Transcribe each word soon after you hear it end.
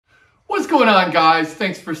What's going on, guys?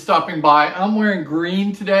 Thanks for stopping by. I'm wearing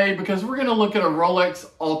green today because we're going to look at a Rolex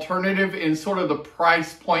alternative in sort of the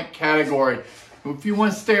price point category. If you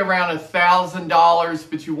want to stay around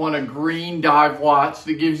 $1,000, but you want a green dive watch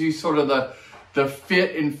that gives you sort of the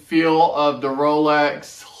fit and feel of the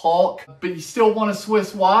Rolex Hulk, but you still want a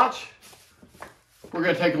Swiss watch, we're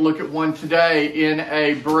going to take a look at one today in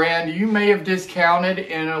a brand you may have discounted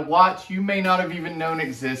and a watch you may not have even known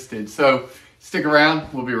existed. So stick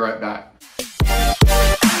around, we'll be right back.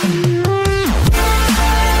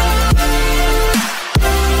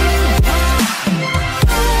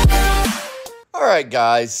 All right,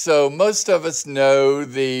 guys, so most of us know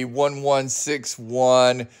the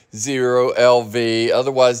 11610LV,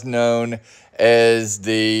 otherwise known as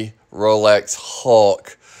the Rolex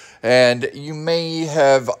Hulk. And you may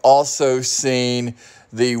have also seen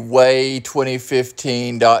the WWA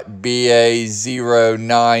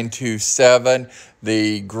 2015.BA0927,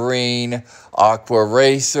 the green Aqua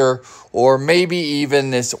Racer, or maybe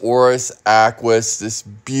even this Oris Aquis, this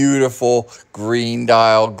beautiful green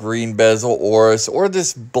dial, green bezel Oris, or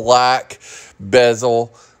this black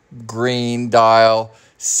bezel green dial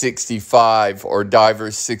 65 or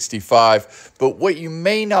Divers 65. But what you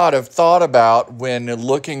may not have thought about when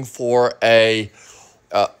looking for a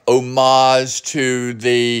homage to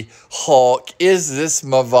the Hulk is this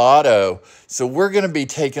Movado. So we're going to be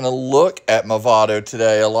taking a look at Movado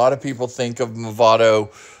today. A lot of people think of Movado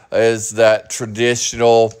as that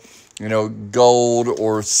traditional, gold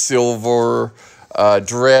or silver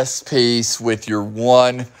dress piece with your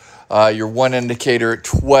one indicator at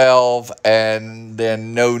 12 and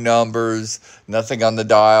then no numbers, nothing on the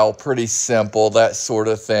dial, pretty simple, that sort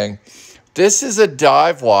of thing. This is a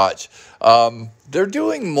dive watch. They're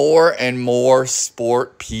doing more and more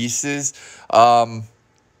sport pieces. I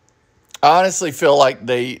honestly feel like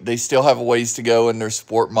they still have a ways to go in their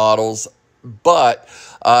sport models, but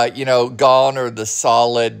gone are the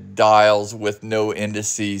solid dials with no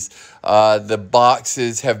indices. The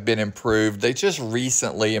boxes have been improved. They just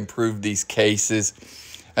recently improved these cases.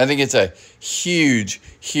 I think it's a huge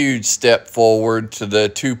step forward to the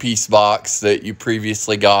two-piece box that you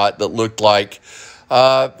previously got that looked like,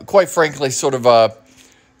 quite frankly, sort of a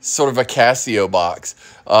Casio box.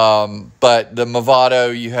 But the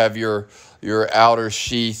Movado, you have your outer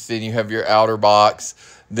sheath, then you have your outer box,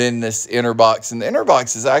 then this inner box, and the inner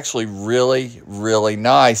box is actually really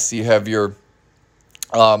nice. You have your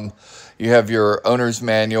owner's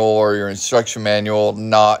manual or your instruction manual.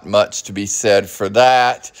 Not much to be said for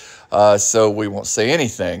that, so we won't say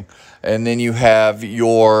anything. And then you have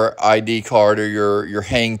your ID card or your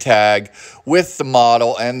hang tag with the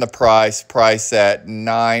model and the price at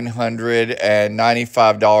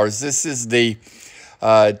 $995. This is the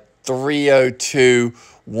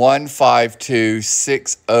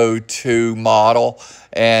 302-152-602 model,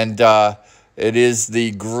 and it is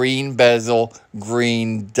the green bezel,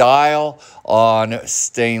 green dial on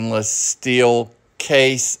stainless steel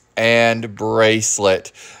case and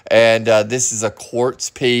bracelet. And this is a quartz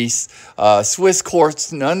piece, Swiss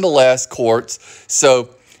quartz, nonetheless quartz. So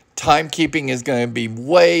timekeeping is going to be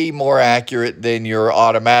way more accurate than your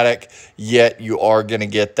automatic, yet you are going to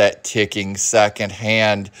get that ticking second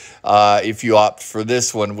hand if you opt for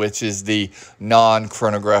this one, which is the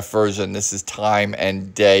non-chronograph version. This is time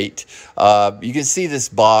and date. You can see this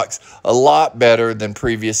box a lot better than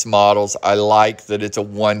previous models. I like that it's a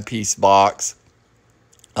one-piece box.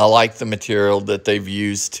 I like the material that they've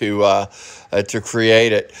used to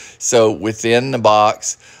create it. So within the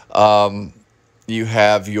box, you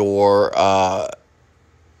have your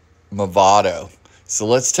Movado. So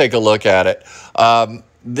let's take a look at it.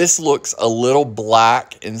 This looks a little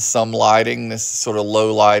black in some lighting. This is sort of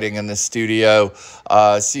low lighting in the studio.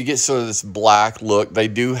 So you get sort of this black look. They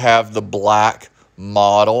do have the black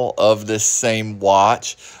model of this same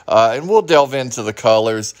watch, and we'll delve into the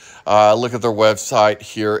colors, look at their website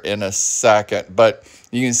here in a second. But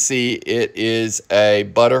you can see it is a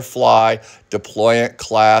butterfly deployant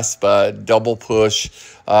clasp, double push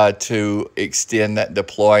to extend that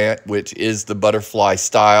deployant, which is the butterfly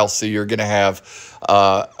style. So you're going to have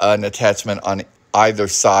an attachment on either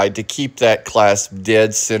side to keep that clasp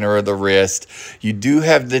dead center of the wrist. You do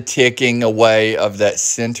have the ticking away of that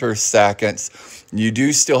center seconds. You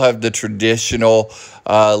do still have the traditional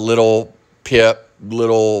little pip,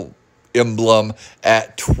 little emblem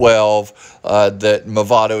at 12 that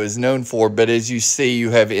Movado is known for. But as you see, you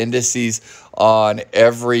have indices on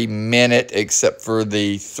every minute except for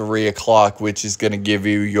the 3 o'clock, which is going to give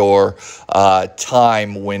you your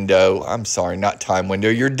time window. I'm sorry, not time window,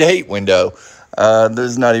 your date window.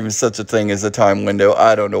 There's not even such a thing as a time window.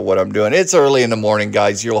 I don't know what I'm doing. It's early in the morning,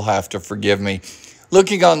 guys. You'll have to forgive me.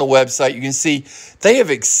 Looking on the website, you can see they have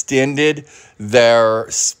extended their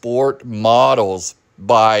sport models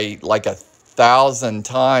by like 1,000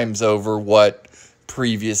 times over what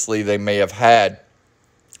previously they may have had.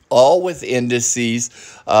 All with indices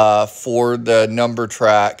for the number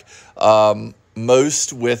track,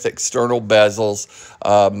 most with external bezels,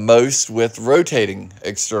 most with rotating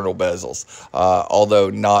external bezels, although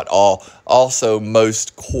not all. Also,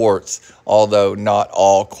 most quartz, although not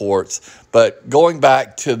all quartz. But going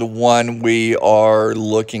back to the one we are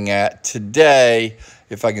looking at today,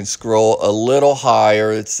 if I can scroll a little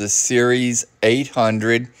higher, it's the Series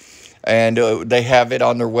 800. And they have it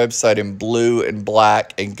on their website in blue and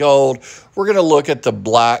black and gold. We're going to look at the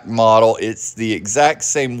black model. It's the exact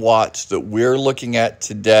same watch that we're looking at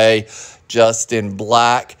today, just in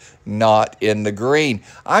black, not in the green.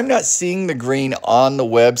 I'm not seeing the green on the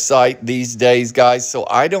website these days, guys, so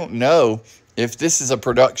I don't know if this is a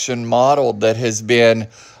production model that has been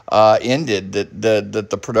ended, that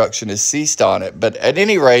the production has ceased on it. But at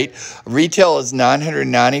any rate, retail is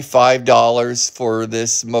 $995 for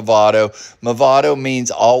this Movado. Movado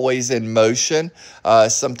means always in motion,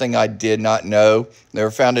 something I did not know. They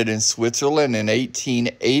were founded in Switzerland in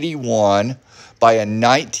 1881 by a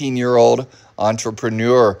 19-year-old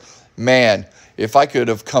entrepreneur. Man, if I could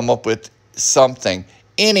have come up with something,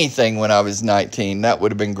 anything when I was 19, that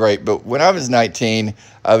would have been great. But when I was 19,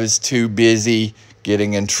 I was too busy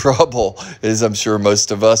getting in trouble, as I'm sure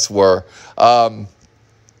most of us were.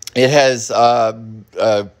 It has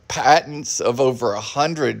patents of over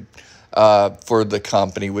 100 for the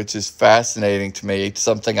company, which is fascinating to me. It's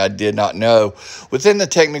something I did not know. Within the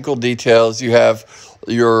technical details, you have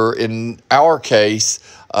your, in our case,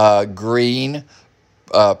 green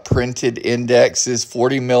printed indexes,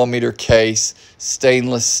 40 millimeter case,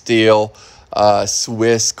 stainless steel,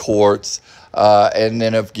 Swiss quartz. And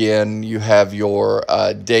then again, you have your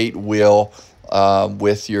date wheel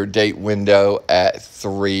with your date window at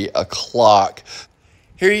 3 o'clock.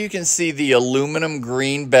 Here you can see the aluminum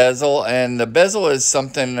green bezel, and the bezel is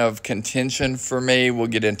something of contention for me. We'll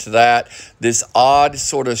get into that. This odd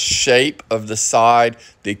sort of shape of the side,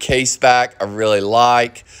 the case back, I really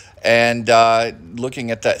like. And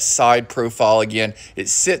looking at that side profile again, it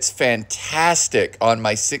sits fantastic on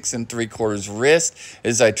my 6 3/4 wrist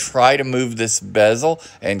as I try to move this bezel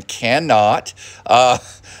and cannot.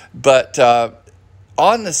 But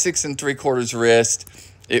on the 6 3/4 wrist,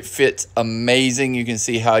 it fits amazing. You can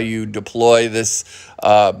see how you deploy this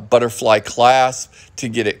butterfly clasp to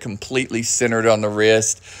get it completely centered on the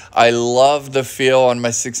wrist. I love the feel on my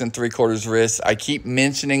 6 3/4 wrist. I keep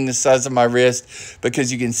mentioning the size of my wrist because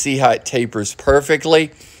you can see how it tapers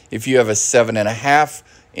perfectly. If you have a 7.5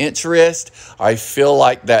 inch wrist, I feel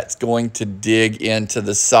like that's going to dig into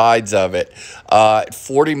the sides of it. At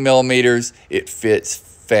 40 millimeters, it fits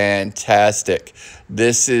fantastic.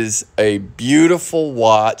 This is a beautiful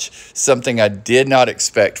watch, something I did not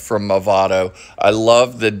expect from Movado. I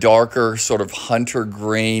love the darker sort of hunter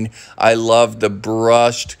green. I love the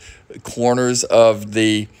brushed corners of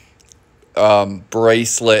the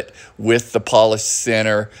bracelet with the polished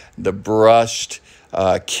center, the brushed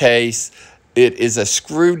case. It is a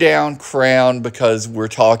screw down crown because we're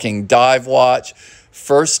talking dive watch.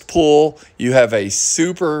 First pull, you have a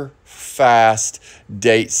super fast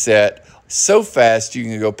date set. So fast you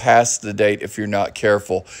can go past the date if you're not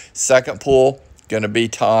careful. Second pull, going to be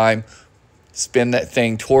time. Spin that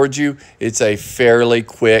thing towards you. It's a fairly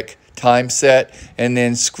quick time set, and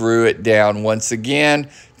then screw it down once again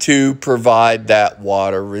to provide that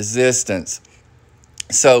water resistance.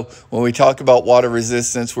 So when we talk about water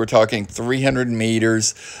resistance, we're talking 300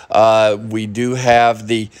 meters. We do have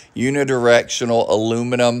the unidirectional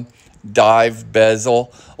aluminum dive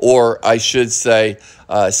bezel, or I should say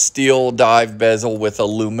steel dive bezel with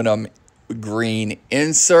aluminum green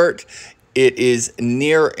insert. It is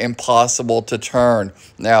near impossible to turn.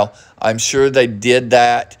 Now, I'm sure they did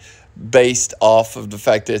that based off of the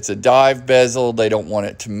fact that it's a dive bezel. They don't want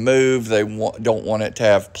it to move. They don't want it to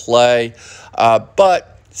have play.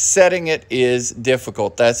 But setting it is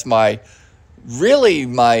difficult. That's really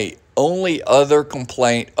my only other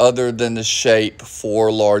complaint other than the shape for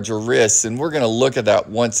larger wrists. And we're going to look at that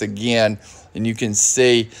once again. And you can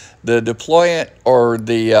see the deployant, or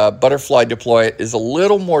the butterfly deployant, is a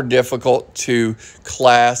little more difficult to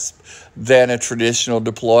clasp than a traditional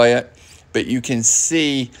deployant. But you can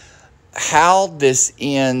see how this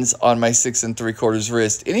ends on my 6 3/4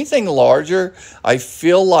 wrist. Anything larger, I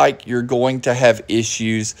feel like you're going to have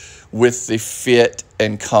issues with the fit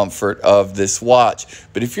and comfort of this watch.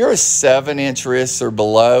 But if you're a 7-inch wrist or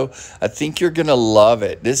below, I think you're going to love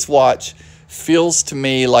it. This watch feels to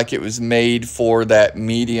me like it was made for that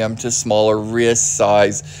medium to smaller wrist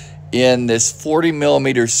size in this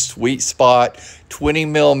 40mm sweet spot,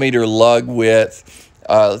 20mm lug width.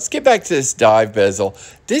 Let's get back to this dive bezel.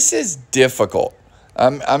 This is difficult.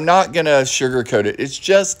 I'm not going to sugarcoat it. It's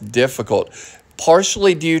just difficult.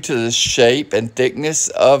 Partially due to the shape and thickness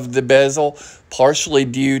of the bezel, partially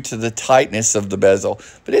due to the tightness of the bezel.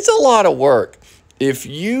 But it's a lot of work. If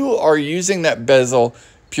you are using that bezel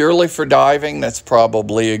purely for diving, that's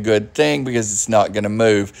probably a good thing because it's not going to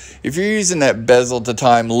move. If you're using that bezel to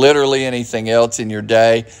time literally anything else in your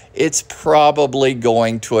day, it's probably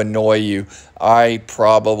going to annoy you. I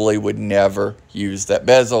probably would never use that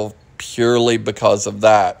bezel purely because of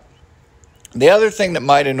that. The other thing that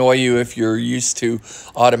might annoy you if you're used to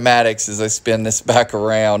automatics, as I spin this back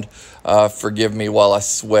around, forgive me while I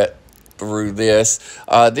sweat through this.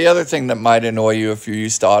 The other thing that might annoy you if you're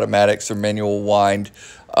used to automatics or manual wind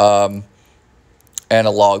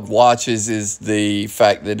analog watches is the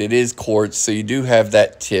fact that it is quartz, so you do have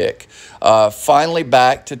that tick. Finally,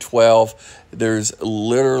 back to 12. There's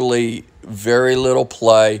literally very little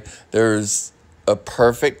play. There's a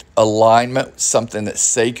perfect alignment, something that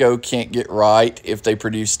Seiko can't get right. If they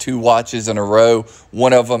produce 2 watches in a row,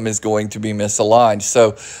 one of them is going to be misaligned.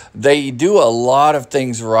 So they do a lot of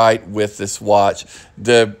things right with this watch.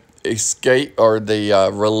 The escape or the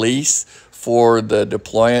release for the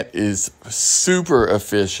deployment is super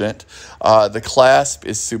efficient. The clasp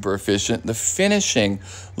is super efficient. The finishing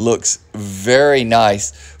looks very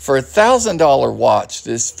nice. For a $1,000 watch,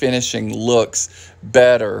 this finishing looks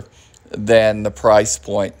better than the price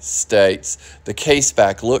point states. The case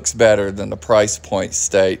back looks better than the price point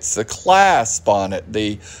states. The clasp on it,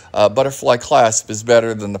 the butterfly clasp, is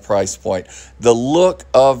better than the price point. The look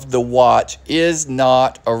of the watch is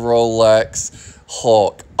not a Rolex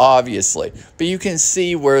Hulk, obviously, but you can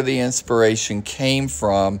see where the inspiration came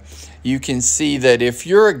from. You can see that if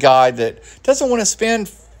you're a guy that doesn't want to spend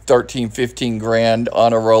 13, 15 grand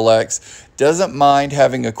on a Rolex, doesn't mind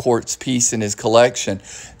having a quartz piece in his collection,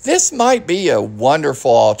 this might be a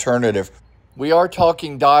wonderful alternative. We are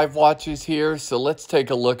talking dive watches here, so let's take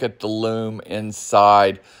a look at the lume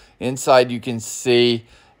inside. Inside you can see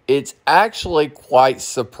it's actually quite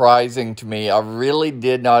surprising to me. I really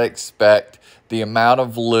did not expect the amount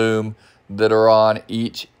of lume that are on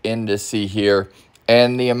each indice here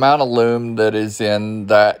and the amount of lume that is in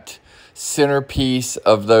that centerpiece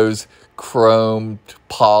of those chromed,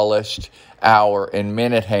 polished hour and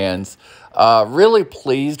minute hands. Really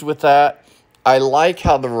pleased with that. I like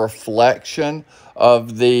how the reflection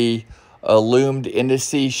of the lumed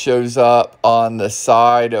indice shows up on the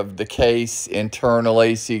side of the case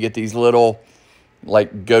internally, so you get these little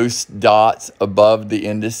like ghost dots above the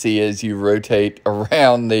indice as you rotate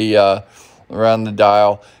around the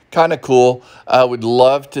dial. Kind of cool. I would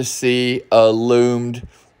love to see a lumed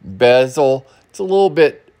bezel. It's a little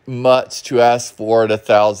bit much to ask for at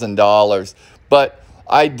 $1,000, but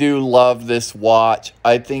I do love this watch.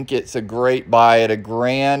 I think it's a great buy at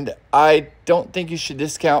 $1,000. I don't think you should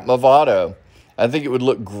discount Movado. I think it would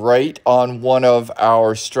look great on one of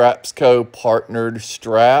our Strapsco partnered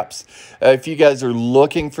straps. If you guys are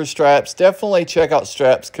looking for straps, definitely check out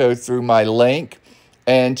Strapsco through my link.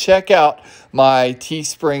 And check out my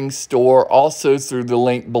Teespring store also through the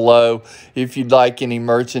link below if you'd like any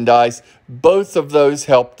merchandise. Both of those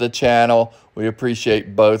help the channel. We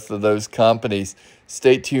appreciate both of those companies.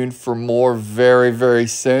 Stay tuned for more very, very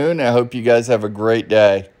soon. I hope you guys have a great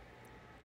day.